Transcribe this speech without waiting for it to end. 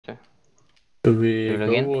Do we Do it go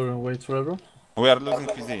again? or wait for everyone? We are losing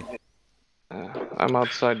PZ. I'm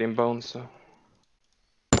outside in bones, so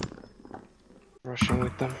rushing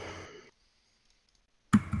with them.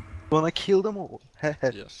 Wanna kill them all?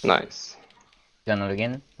 Yes. Nice. Tunnel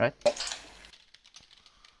again, right?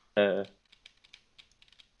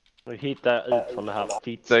 Vi hittar ut från det här They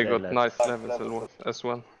tidsstället. got nice levels as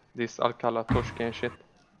well. This Alcala Torske and shit.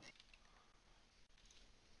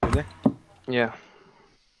 Really? Yeah.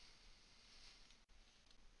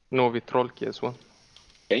 Novi Trollki as well.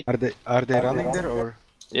 Are they running there or?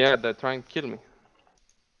 Yeah, they're trying to kill me.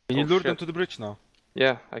 Can you Oh, lure them shit. to the bridge now?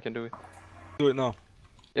 Yeah, I can do it. Do it now.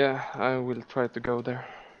 Yeah, I will try to go there.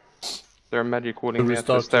 They're magic calling Do me we at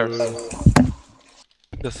the start stairs.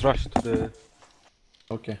 Just rush to the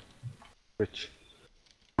Okay. bridge.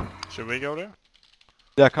 Should we go there?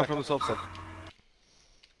 Yeah, come from the south side.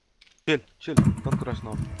 Chill. Don't rush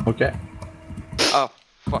now. Okay. Ah,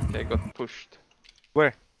 fuck, I got pushed.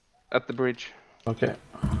 Where? At the bridge. Okay.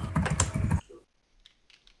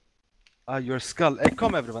 Your skull. Hey,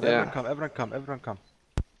 come everyone. Yeah. Everyone come.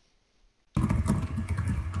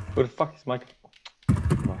 Who the fuck is Mike?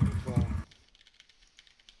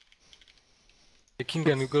 The king,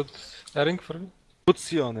 and you got a ring for me? Put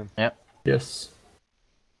C on him. Yes.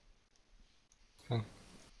 Okay.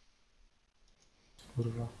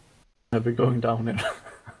 Kurwa. Are we going down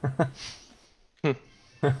here?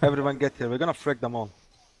 Everyone get here. We're gonna frag them all.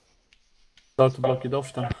 Start to block it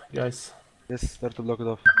off then, guys. Yes, start to block it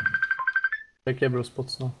off. Take every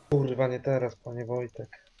spots now. Kurwa, nie teraz, panie Wojtek.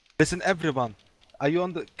 Listen, everyone. Are you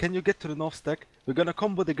on the? Can you get to the north stack? We're gonna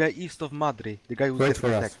combo the guy east of Madri. The guy who's Wait getting for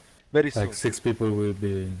us. attacked. Very soon. Like 6 people will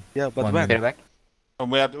be. Yeah, but one when? Get back. Oh,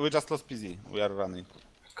 we just lost PZ. We are running.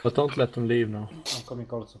 But don't let them leave now. I'm coming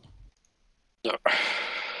also.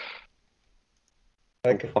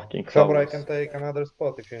 Fucking Somewhere I clowns. can take another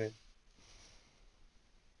spot if you need.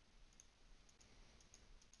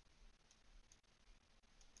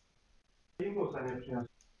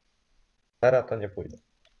 Teraz to nie pójdę.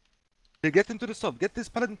 They get him to the south. Get this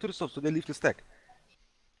paladin to the south so they leave the stack.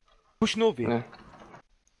 Push Novi. Yeah.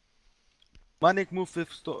 Manik move with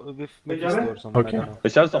Mephisto or something. Okay. I don't know.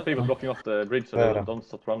 Det känns som people blocking off the bridge so Där. they don't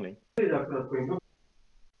stop running.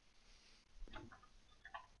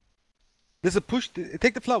 There's a push.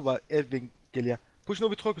 Take the flower, Erving Gilia. Push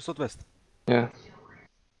Novi Trokus southwest. Yeah,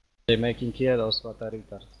 They're making kiedos, what are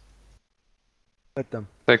retard. Let them.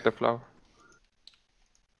 take the flower.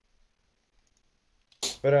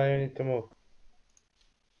 Where I need to move?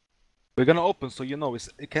 We're gonna open so you know.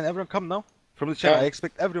 Can everyone come now? From the channel, Yeah. I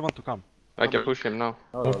expect everyone to come. I can push him now.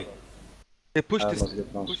 Okay. Hey, push I this. must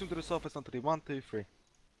get lost. Push him to the southwest on 3. 1, 2, 3.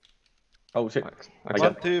 Oh shit. I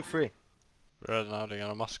 1, can. 2, 3. We're now they're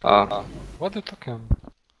gonna mask. Ah, What are you talking?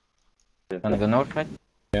 Wanna go north, right?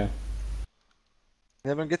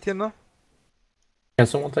 Everyone get here now? Can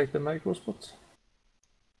someone take the micro spot?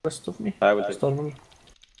 West of me? I will take. Storm.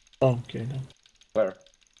 Oh, okay then. Where?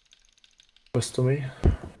 West of me.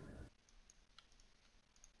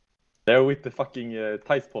 They're with the fucking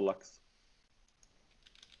Thais Pollux.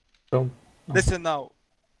 Don't. Listen now.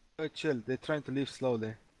 Chill. They're trying to leave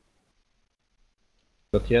slowly.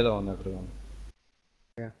 Got yellow on everyone.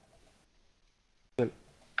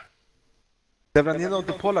 Everyone, you know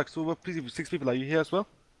the Polacks who were busy with 6 people. Are you here as well?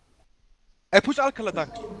 Hey, push Alcala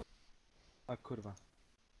Dunk. Ah, kurwa.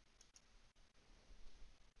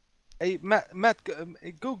 Hey, Matt,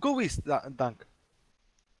 go east, Dunk.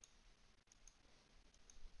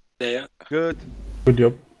 There. Good. Good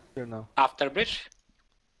job. Here now. After bridge?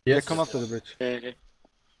 Yeah, Yes. come up to the bridge. Okay.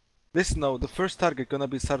 Listen now, the first target gonna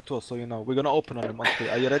be Sarto, so you know. We're gonna open on him.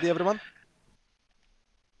 Are you ready, everyone?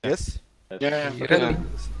 Yes? Yeah. ready.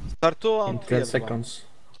 Sarto In on 10 3, everyone. seconds.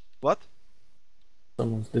 What?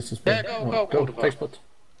 Someone, this is Yeah, no, go, take spot.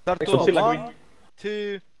 Sarto, Silla 1,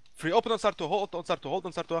 2, 3. Open on Sarto, hold on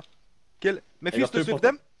Sarto. Kill. Mephisto's two with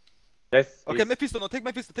them. Yes. Okay, Mephisto, no, take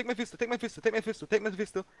Mephisto. Everyone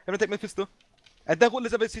take Mephisto. And then roll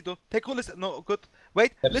Elizabethito. Take roll no, good.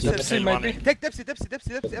 Wait, listen. Depsy, maybe. Take Depsy.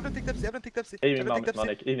 Everyone take Depsy. Aiming Everyone take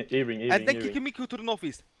Manik, Depsy. Earring. And then Kikimiku to the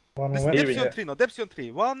northeast. One Listen, moment. Depsy on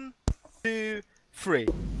 3. 1, 2, 3.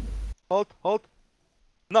 Hold.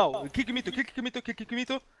 Now,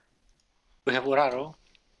 Kikimito. We have Uraro.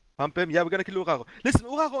 Pump him. Yeah, we're gonna kill Uraro. Listen,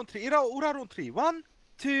 Uraro on 3. Uraro on 3. 1,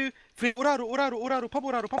 2, 3. Uraro. Pump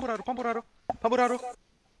Uraro.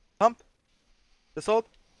 Pump. The salt.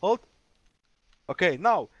 Hold. Okay,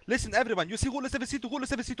 now, listen everyone. You see Rule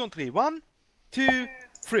 7C2 on 3. 1, 2,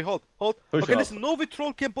 3. Hold. Push Okay, up. listen. Novi,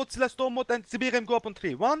 Troll, Camp, Botzilla, Stormot, and Siberian go up on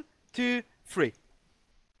 3. 1, 2, 3.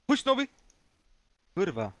 Push Novi.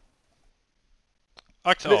 Kurwa.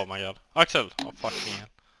 Axel, oh my god. Axel, oh fucking hell.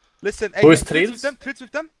 Listen, Who is Trits Trills? with them, Trits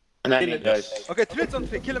with them. And I need Guys, Okay, Trits on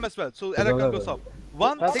 3, kill him as well. So Aragon goes up.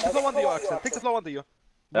 1, take the flow under you, Axel. Take the flow under you.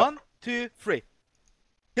 Yeah. 1, 2, 3.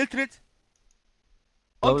 Kill Trits.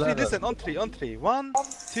 On 3, listen, on 3. 1,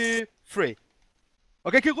 2, 3.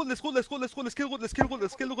 Okay, kill Rootless, kill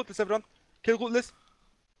Rootless, everyone. Kill Rootless.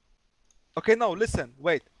 Okay, now listen,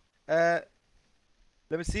 wait. Let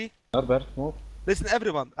me see. Norbert, move. Listen,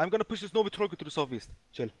 everyone. I'm gonna push this Novi Trolley to the southeast.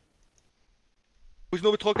 Chill. Push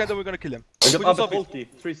Novi Trolley and then we're gonna kill him. we Push got the Abbe southeast. Polky,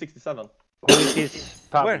 367. Who is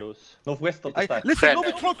Pablos? Northwest of the stack. Listen, Friend.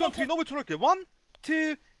 Novi Trolley on 3, Novi Trolley. 1,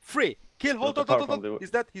 2, 3. Kill, hold. Not the power from the-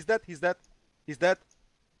 He's dead.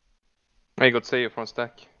 I got save from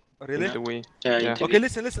stack. Really? Into we. Yeah, Yeah. into Okay,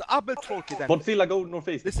 listen, Abel Trolley then. Godzilla go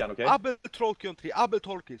northeast Listen, again, okay? Abel Trolley on 3, Abel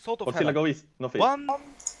Trolley, sort of Godzilla hell. go east, northeast. 1,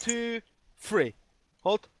 2, 3.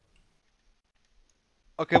 Hold.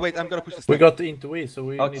 Okay, wait, I'm gonna push the We stack. got into E, so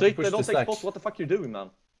we Oh, need to trick, push they the don't take stack. spot. What the fuck you doing,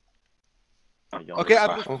 man? Okay, I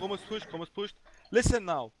pushed, almost pushed. Listen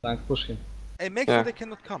now. Tank, push him. Hey, make Yeah. sure they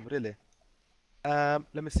cannot come, really.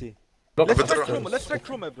 Let me see. Block Let's the try stairs. Chromo, let's try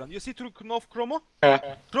Chromo, everyone. You see through North Chromo?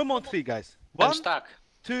 Yeah. Chromo on 3, guys. I'm 1, stuck.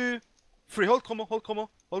 2, 3. Hold Chromo. Hold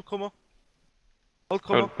I'll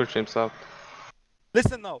Chromo. push him south.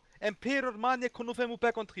 Listen now. Emperor Mania Konofe move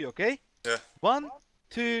back on 3, okay? Yeah. 1,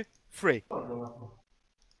 2, 3.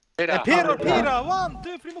 Pira. Emperor, Pira! 1,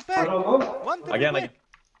 2, 3, move back! 1, 2, 3, Again, back!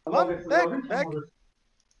 1, back! Mania.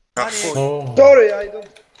 Oh, Sorry, I don't...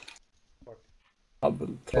 Abel.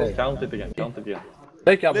 Hey. Count it again.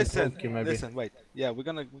 Take Abel Listen, Trolley, maybe. listen, wait. Yeah, we're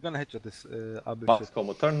gonna headshot this Abel Max shit.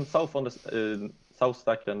 combo. Turn south on the south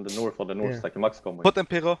stack and the north on the north Yeah. stack. Max combo. Put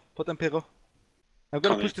Emperor. I'm gonna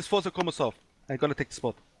Coming. push this force Chromo south. I'm gonna take the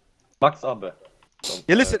spot. Max Abbe.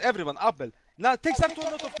 Yeah, listen, everyone, Abel. Now take Zartor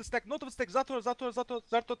out of the stack, Zartor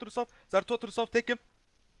to the south, take him.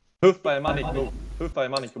 Hoof by a manic move.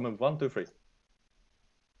 1, 2, 3.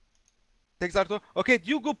 Take Zartor. Okay,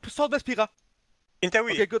 you go southwest, Pira.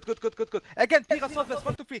 Okay, good. Again, Pira, southwest,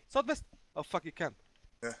 1, 2, 3, southwest. Oh fuck, you can't.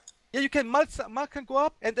 Yeah, you can. Mark can go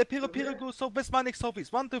up, and Pira go southwest, Manik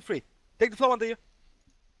southeast. 1, 2, 3. Take the floor under you.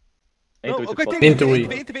 No, okay, take Into into we.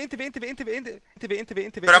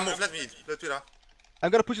 Pira, move, let Pira. I'm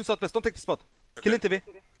gonna push him southwest, don't take the spot. Kill Intivi.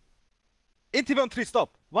 Intivi on 3, stop.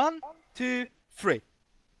 1, 2, 3.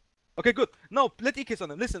 Okay, good. Now, let EKs on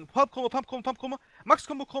him. Listen, pump combo. Max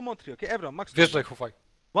combo on 3, okay, everyone, max combo. Wjeżdżaj, chłopaj.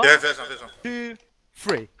 1, Wjeżdżam. 2,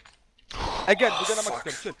 3. Again, we're gonna max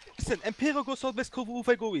combo, chill. Listen, Imperial go southwest,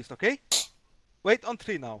 Ufai go east, okay? Wait on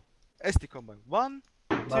 3 now. SD combo. 1,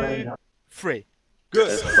 2, 3.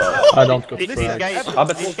 Good. I don't go Listen,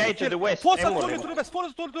 through. Disengage to the west. Force Emily. Tolly to the west,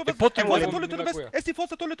 force Tolly to the west, Put force Emily. Tolly to the west, ST, force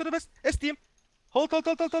Tolly to the west, ST. Hold.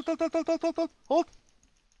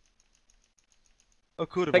 Oh,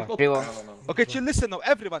 kurwa. Take spot. Reload. No. Okay, chill, listen now,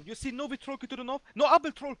 everyone. You see Novi Trolley to the north? No,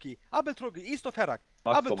 Abel Trolley, east of Herak.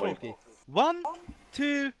 Max Abel combo. Trolley. 1,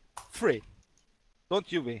 2, 3.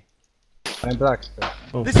 Don't you be. I'm black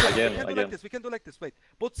still. Listen, Again, we can do again. like this, we can do like this, wait.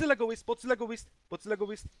 Botzilla go east.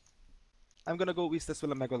 I'm gonna go east as well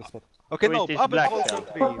and make the spot. Okay, Who now, is this Abel black Trolley then?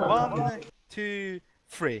 3. 1, 2,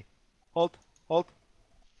 3. Hold. Oh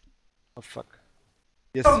fuck.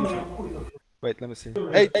 Yes. Wait, let me see.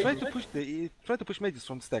 Hey, try to push mages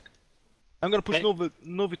from the stack. I'm gonna push Okay.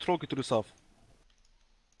 Novi Trolley to the south.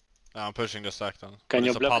 I'm pushing the stack then. Can you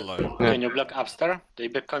It's a block? palla. Can you block upstairs? They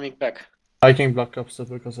be coming back. I can block upstairs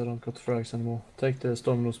because I don't got frags anymore. Take the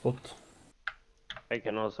Stormlord spot. I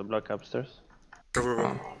can also block upstairs.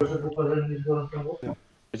 You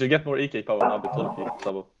should get more EK power on Abbe Polky,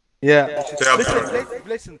 Sabo. Yeah. Yeah,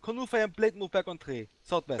 Listen, Konufa and Blade move back on 3.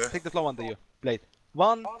 Southwest. Take the floor under you. Blade.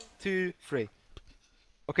 1, 2, 3.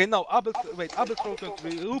 Okay, now Abel Trolley on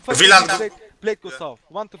 3. Villain. Blade go south.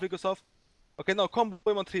 1, 2, 3 go south. Okay, now combo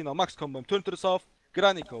him on 3 now. Max combo him. Turn to the south.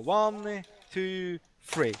 Granico. 1, 2,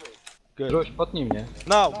 3. Good. Rush, potnij mnie.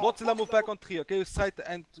 Now, Godzilla move back on 3. Okay, side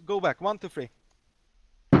and go back. 1, 2, 3.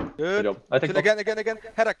 Good Good. job. I take Chill again.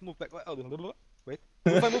 Herak move back. Wait.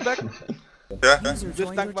 Move back.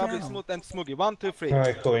 Just tank Bobby, Smooth and Smoogie. 1, 2, 3. No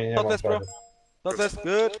i chuj, nie mam Southwest, bro. prawa. Southwest,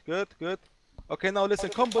 good. Okay, now listen,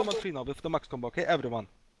 combo him on 3 now with the max combo, okay, everyone.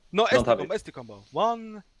 No, Don't have ST combo.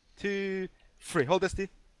 1, 2, 3. Hold ST.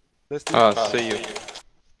 See you.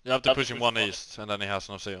 You have to push him 1 east, and then he has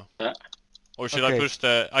no seal. Yeah. Or should Okay. I push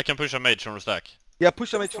I can push a mage from the stack. Yeah,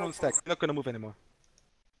 push the mage from the stack. You're not gonna move anymore.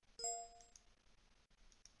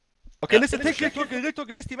 Okay, listen, take Rick talk,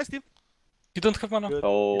 ST. You don't have mana. Good.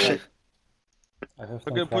 Oh, I have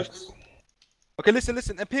Okay, no push. frags. Okay,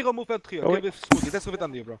 listen, Imperial move on 3, okay, with Smoogie. That's with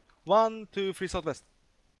under you, bro. 1, 2, 3, southwest.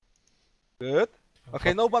 Good.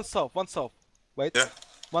 Okay, no, one south. Wait. Yeah.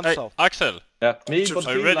 One Hey, south. Axel, Yeah, me, but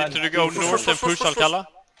are you ready to go north and push Alcala?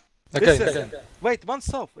 Again, Listen. again. Wait, one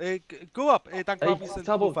south. Go up. Dank Hey, Babis and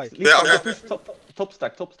Tabo, Kufai. listen, Yeah. push top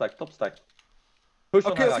stack. Push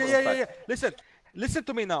on Okay, Harak, okay, on yeah. stack. Listen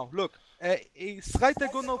to me now. Look. Schreiter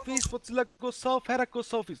go northeast, Botzilla go south, Herak go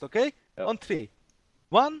southeast, okay? Yeah. On 3.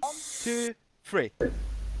 1, 2, 3.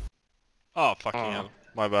 Oh, fucking hell.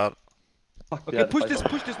 My bad. Fuck, Okay, yeah, push the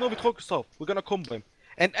fight. this Novitrok south. We're gonna combo him.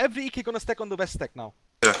 And every EK gonna stack on the west stack now.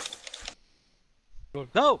 Yeah.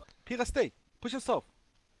 No! Pira stay. Push him south.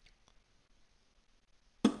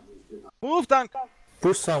 Move, Dank!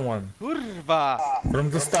 Push someone Kurva! from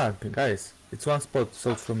the start, guys. It's one spot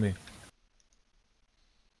south from me.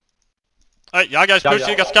 Hey, Jaga is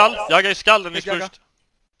pushing a skull. Jaga is skull and he's Jaga. pushed.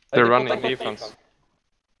 They're running defense.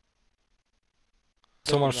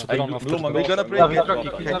 Someone should Hey, run after Gloma, the We're gonna go. break David, it.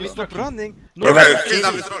 Rocky, Can you stop running? Okay, kill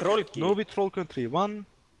David Rocky. Troll key. Novi troll country. 1,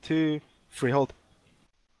 2, 3. Hold.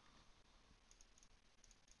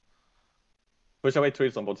 Push away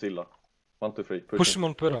trees on Godzilla. 1, 2, 3. Push him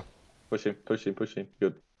on Pura. Push him.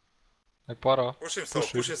 Good. I para. Push him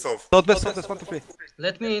south. Southwest, 1, 2, 3.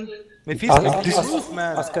 Let me in. Mephisto, this- move,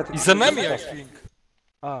 man. He's an enemy, I think.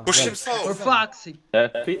 Ah, Push well. him south. fuck's sake.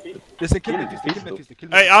 Listen, kill Kill Mephisto, kill Mephisto. Mephisto, kill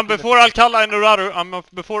Hey, Mephisto, I'm kill before Alcala and Uraru. I'm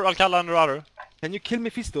before Alcala and Uraru. Mephisto. Can you kill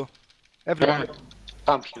Mephisto? Everyone.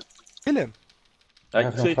 Pump you. Kill him.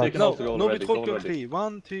 Actually, you can No, also go Novi already. troll Go already. country.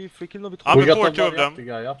 1, 2, 3. Kill Novi I'm troll. before two of them. The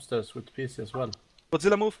guy upstairs with PC as well.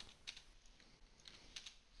 Godzilla move.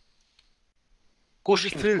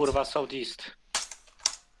 Push him, Fields. kurwa, southeast.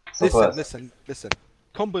 Listen.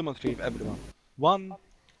 Combo him on 3, everyone. 1,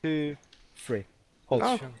 2, 3. Hold.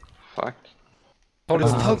 Oh. Fuck. Hold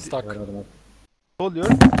is Taldi- stuck. Hold your.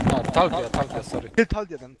 No, Taldia, sorry. Kill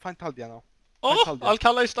Taldia then. Find Taldia now. Oh,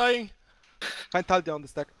 Alcala is dying. Find Taldia on the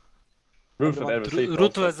stack. Roof and ever safe.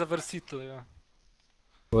 Ruthless Versito, yeah.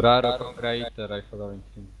 Urara, Concreator, I following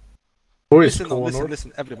him. Who is Listen, now, corner?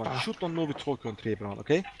 listen, everyone. Shoot on Novi troll country, everyone,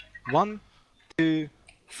 okay? 1, 2,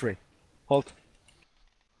 3. Hold.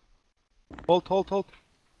 Hold.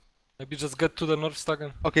 Maybe just get to the north stack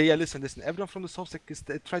and... Okay, yeah, listen. Everyone from the south stack is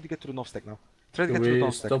try to get to the north stack now. Try to Do get to the we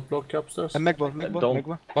north stack. stop block upstairs? And Megwall.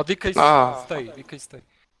 don't. But DK Ah. stay.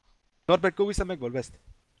 Norbert, go with a Megwall, west.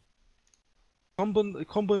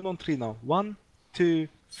 Combo him on 3 now. 1, 2,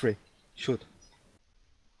 3. Shoot.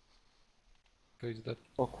 Okay, he's dead.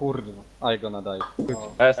 Oh kurwa, I gonna die.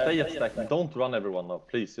 Stay at stack. Don't run everyone now,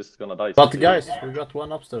 please. Just gonna die. But guys, we got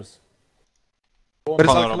one upstairs. Where is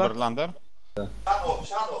Alcala?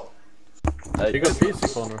 We got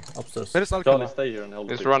PC corner upstairs. Where is Charlie, Alcala? stay here and hold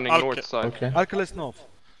He's the running Okay. north side. Okay. Alcala is north.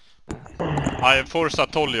 I forced a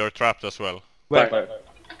Tollier trapped as well. Where?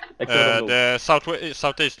 The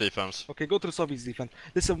southeast defense. Okay, go to the southeast defense.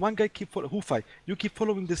 Listen, one guy keep following. Hufai, you keep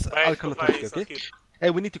following this Alcala Turkey, okay? Hey,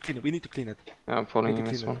 we need to clean it. Yeah, I'm following Need him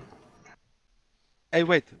to this clean one. Hey,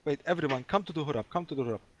 wait, everyone, come to the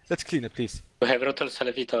Hurab. Let's clean it, please. We have Rotel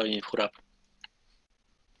Salevito in Hurab.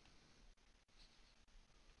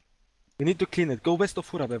 We need to clean it. Go west of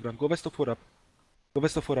Hurab, everyone. Go west of Hurab.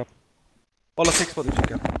 All of 6 for the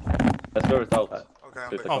chicken. Let's go it out. Okay,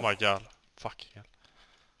 I'm back. Oh my god. Fucking hell.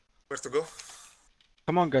 Where to go?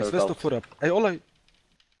 Come on, guys, Third west out. of Hurab. Hey,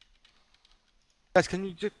 Guys, can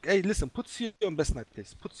you just... Hey, listen, put C on best night,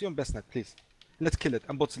 please. Let's kill it.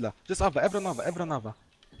 And Botzilla. Just Ava, everyone Ava.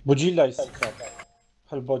 Godzilla is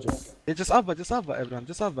Hellbojo. Hey, just Ava, everyone.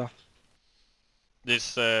 Just Ava.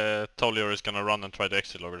 This Tollier is gonna run and try to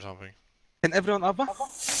exit log or something. Can everyone Ava?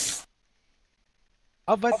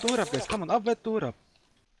 Ava at Hurab, guys. Come on, Ava at Hurab.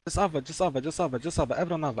 Just Ava.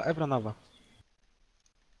 Everyone Ava.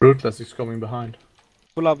 Ruthless is coming behind.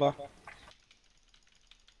 Full Ava.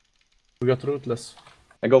 We got Ruthless.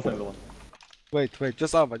 And go for everyone. Wait,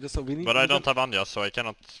 just Ava. We need... But I don't have Anya, so I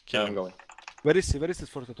cannot kill Yeah, I'm him. going. Where is he?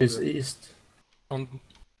 For the He's east. On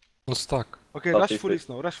stack. Okay, South rush east, full east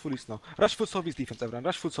now. Rush full southeast defense, everyone.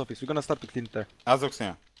 Rush full southeast. We're gonna start to clean it there.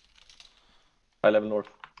 High level north.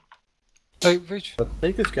 Hey, wait.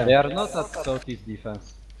 Take this guy. They are not at southeast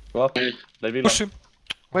defense. Go up. They will. Push him.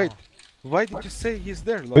 Wait, why did you say he's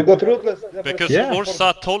there, We Lord? got Ruthless. Because Yeah.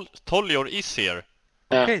 Orsa Tollier is here.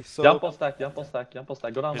 Okay, so... Jump on stack.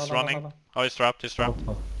 Go down. He's running. Oh, he's trapped.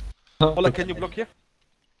 Ola, can you block here?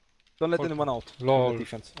 Don't let anyone out. Lol.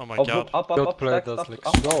 Defense. Oh my Up, god. up, play stack, does up, like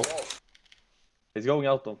up. He's going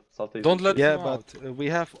out of southeast. Don't let Yeah, him out. but we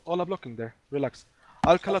have Ola blocking there. Relax.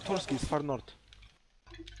 Alcala Torski is far north.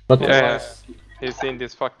 But Yeah, he's in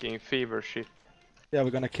this fucking fever shit. Yeah, we're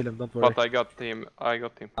gonna kill him, don't worry. But I got him.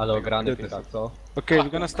 Hallå, grande pirato. Okay, we're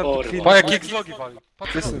gonna start to clean. Why kick logi, Vali?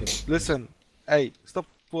 Listen. Hey, stop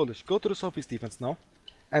foolish. Go to the southeast defense now.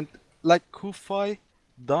 And like Kufai,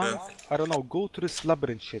 Dunk, I don't know, go to this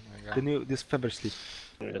labyrinth shit. The new, this feather sleep.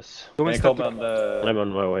 Yes. Go and Can start come to and I'm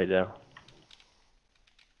on my way there.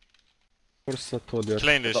 Forza Tolja.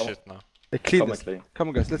 Clean this shit now. Clean come this. and clean. Come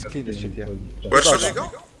on guys, let's clean this shit, yeah. Where should we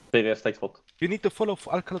go? Serious take spot. You need to follow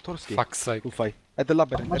Alcalatorski. Fuck's sake. Kufai. At the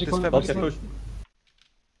labyrinth, at this feather Okay, sleep. push.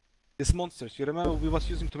 These monsters, you remember we was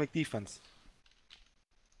using to make defense.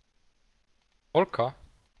 Olka?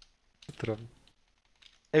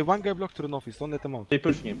 Hey, one guy block to the northeast, don't let them out. Keep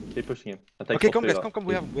pushing him. Keep pushing him. And take Okay, spot come guys, Syra. come,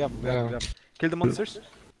 we have. Kill the monsters.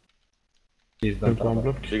 He's done.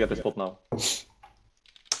 You get the spot now.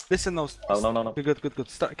 Listen now. No. Okay, good.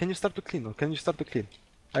 Start, can you start to clean? Can you start to clean?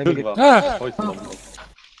 I Hugg make it. va. Poison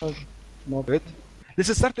bomb. Good.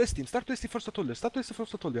 Listen, start to S-team. Start to S-team first, I told you. Start to S-team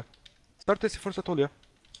first, I told you. Start to S-team first, I told you.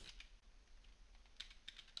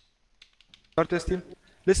 Start to S-team.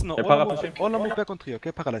 Listen now, all move back on 3,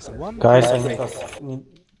 okay? Paralyze. 1, Guys, 2, I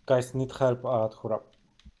 3. need help at Khurab.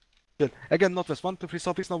 Good. Again, northwest. 1, 2, 3,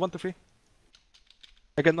 southeast now. 1, 2, 3.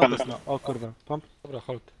 Again, northwest now. Oh, kurwa. Pump. Dobra,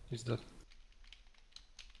 hold. He's dead.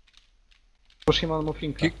 Push him on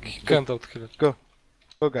Mofinka. He can't out-kill it. Go,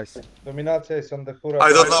 guys. Dominacja is on the Hura.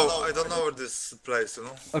 I don't know where this place, you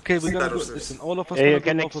know. Okay, we're gonna go. Terrorists. Listen, all of us. You gonna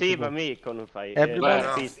can go north of the exceed wall. me, Konufai.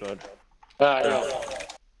 Everybody- Beast mode.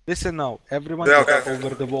 Listen now, everyone Yeah, get okay.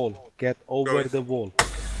 over the wall. Get over the wall.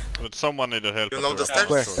 But someone needed help. You at know the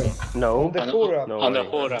Khurab. stairs? No. The Hura. No On the way.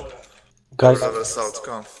 Hora. Guys, Further south,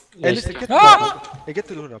 come. Hey, listen, get to the Hurab. Hey, get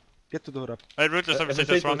to the Hurab. Get to the Hurab. Hey, Rootless,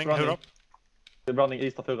 everything is running. Hurra. They're running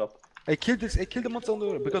east of Hurra. Hey, kill the monster on the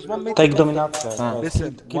Hurab. Because one mate. take domination.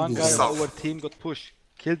 Listen, Kill one guy this. on our team got pushed.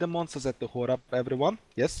 Kill the monsters at the Hurab, everyone.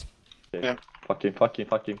 Yes? Fuck him.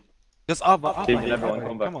 Just Ava. Kill everyone,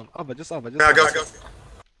 come back. Come on, Ava, just Ava. Yeah, go.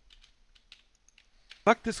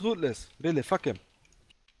 Fuck this Rootless. Really, fuck him.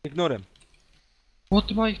 Ignore him. What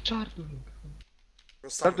my char doing?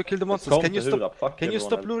 Start to kill the monsters. Come Can you to stop? Hurra. Fuck Can you everyone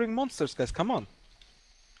stop else. luring monsters, guys? Come on.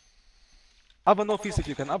 Abba no feast if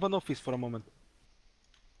you can. Abba no feast for a moment.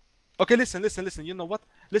 Okay, listen. You know what?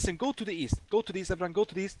 Listen, go to the east. Everyone. Go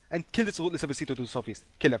to the east and kill this Rootless Abasito to the southeast.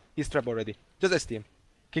 Kill him. He's trapped already. Just ST him.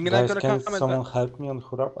 King and I'm Guys, gonna can come someone and help me on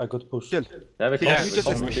Khurab? I got pushed. kill. Yeah, we Yeah, can. you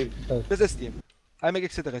just ST him. I make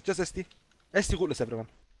etc. Just ST. ST Rootless, everyone.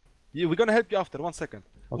 We're gonna help you after. 1 second.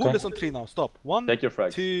 Okay. Rootless on 3 now. Stop. 1, Take your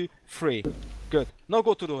frags. 2, 3. Good. Now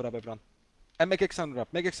go to the Hurab, everyone. And make X Rab.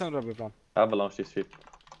 Make X Rab, everyone. Avalanche this shit.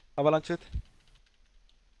 Avalanche it.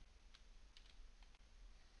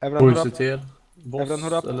 Everyone Hurab. till? Everyone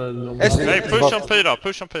Hurab. ST. Hey,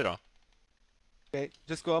 push on Pyra. Okay,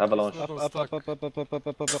 just go up. Avalanche. Up.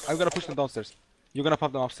 I'm gonna push them downstairs. You're gonna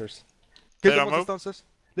pop them upstairs. Kill Pyra them move. downstairs.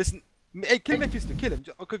 Listen. Hey, kill Mephisto. Kill him.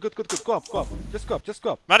 Okay, good. Go up. Just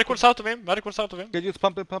go up. Medic will south of him. Okay, just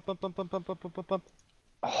pump him.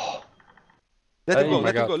 Let him Oh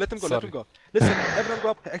go. Let him go. Listen, everyone go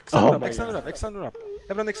up. Extend up.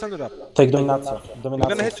 Everyone extend up. Take domination. We're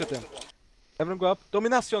gonna headshot him. Everyone go up.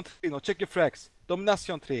 Domination 3. Now check your frags.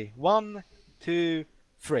 Domination 3. 1, 2,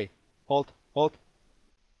 3. Hold.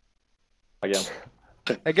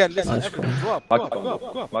 Again, listen, everyone. Go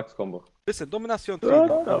up. Max combo. Listen, domination 3.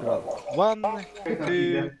 1,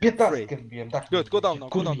 2, 3. Good, go down now.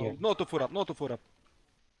 No to 4 up.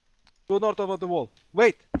 Go north over the wall.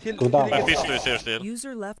 Wait, till Go down. till he gets Pistol is here still.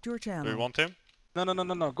 User left your Do you channel. want him?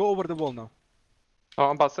 No. Go over the wall now. Ja,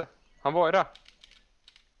 han Basse. Han var i det.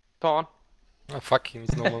 Ta han. Oh, fuck him,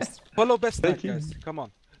 he's no monster. Follow best night, guys. Come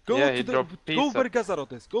on. Go Yeah, to he the. dropped Go pizza. where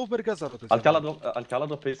Gazarot is. Alcala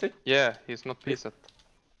drop PC. Yeah, he's not peased. Where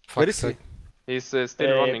Fuck's is he? sake. He's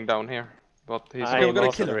still running down here. But he's we're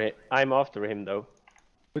gonna kill him. I'm after him though.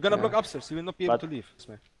 We're gonna block upstairs. He will not be able But- to leave.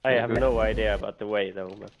 I have no idea about the way though.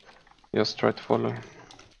 But just try to follow.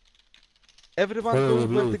 Everyone goes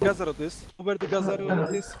where the Gazarot is. Where the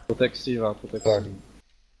Gazarot is. Protect Siva, protect Siva.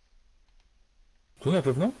 Tu na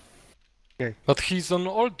pewno? But he's on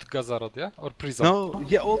old Gazarod, yeah? Or prison? No,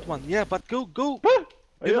 yeah, old one. Yeah, but go.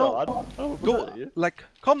 You know, go like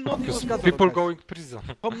come north of Because Gazarot. people guys. going prison.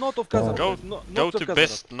 Come north of Gazarot. Go- north Go of to Gazarot.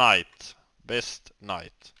 best night.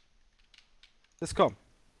 Just come.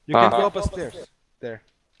 You can go up the stairs. There.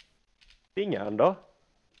 Ingen då?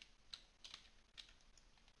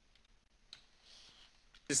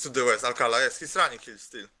 He's to the west. Alcala, yes, he's running kill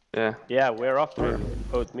still. Yeah. Yeah, we're after him.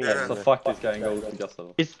 Both me Yeah. So and... fuck this guy and go to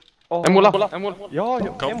Gustavo. Emola! Ja,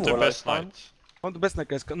 Come to best night. Come to best night,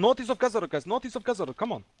 guys. Northeast of Gazarot, guys. Northeast of Gazarot.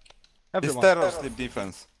 Come on. It's Everyone. terror sleep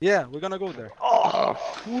defense. Yeah, we're gonna go there. Oh,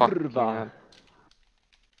 fucking hell.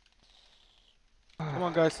 Come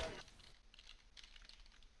on, guys.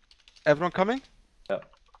 Everyone coming? Yeah.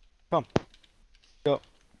 Come.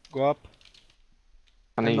 Go up.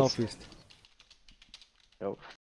 On And east. northeast. No.